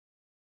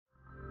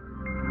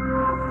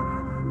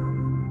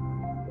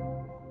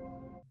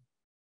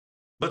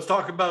Let's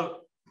talk about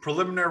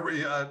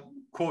preliminary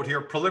quote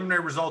here,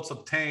 preliminary results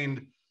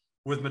obtained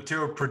with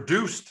material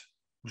produced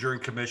during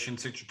commission,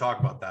 since you talk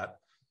about that,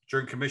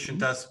 during commission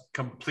tests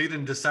complete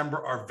in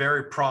December are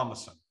very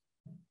promising.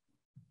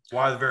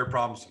 Why are they very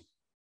promising?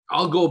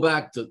 I'll go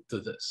back to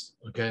this,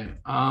 okay?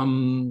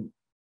 And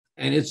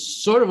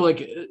it's sort of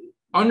like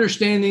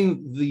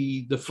understanding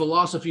the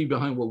philosophy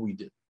behind what we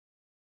did.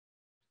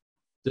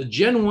 The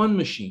Gen 1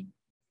 machine,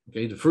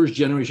 okay, the first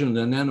generation of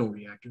the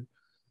nanoreactor,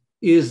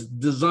 is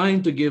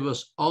designed to give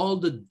us all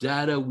the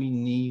data we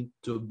need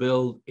to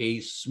build a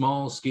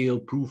small-scale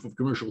proof of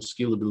commercial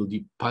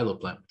scalability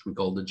pilot plant, which we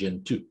call the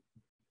Gen 2.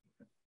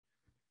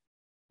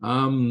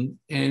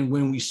 And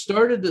when we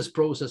started this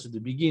process at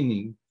the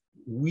beginning,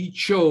 we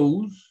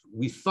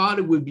thought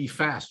it would be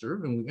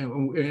faster,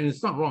 and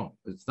it's not wrong.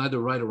 It's neither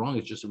right or wrong,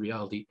 it's just a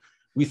reality.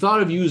 We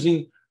thought of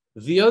using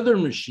the other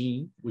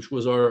machine, which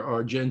was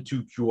our Gen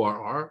 2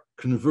 QRR,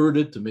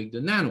 converted to make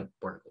the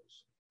nanoparticles.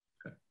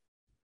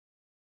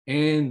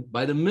 And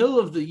by the middle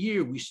of the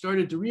year, we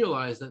started to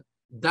realize that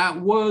that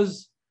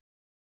was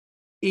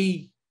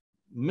a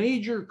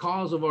major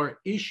cause of our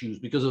issues,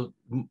 because of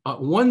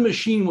one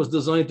machine was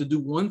designed to do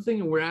one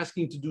thing and we're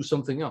asking to do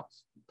something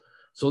else.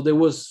 So there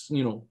was,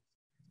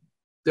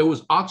 there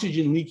was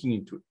oxygen leaking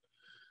into it.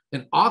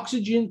 And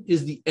oxygen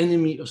is the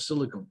enemy of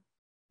silicon,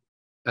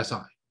 Si.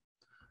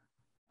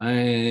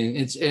 And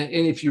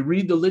if you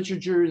read the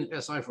literature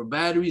in Si for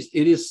batteries,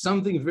 it is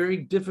something very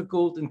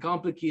difficult and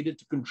complicated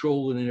to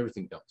control and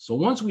everything else. So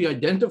once we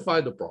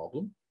identified the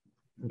problem,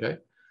 okay,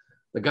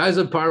 the guys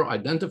at Pyro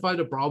identified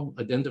the problem,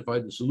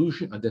 identified the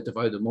solution,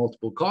 identified the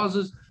multiple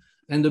causes,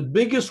 and the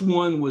biggest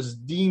one was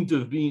deemed to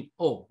have been,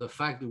 the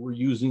fact that we're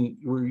using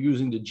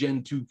the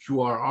Gen 2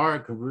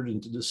 QRR converted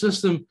into the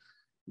system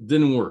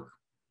didn't work.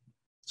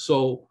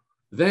 So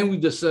then we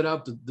just set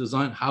out to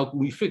design how can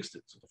we fix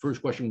it. So the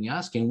first question we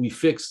asked, can we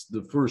fix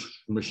the first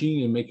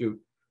machine and make it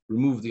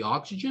remove the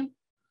oxygen?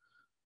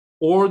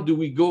 Or do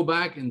we go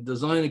back and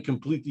design a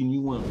completely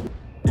new one?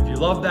 If you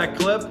love that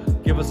clip,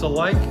 give us a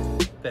like,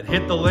 then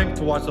hit the link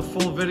to watch the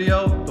full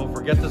video. Don't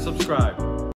forget to subscribe.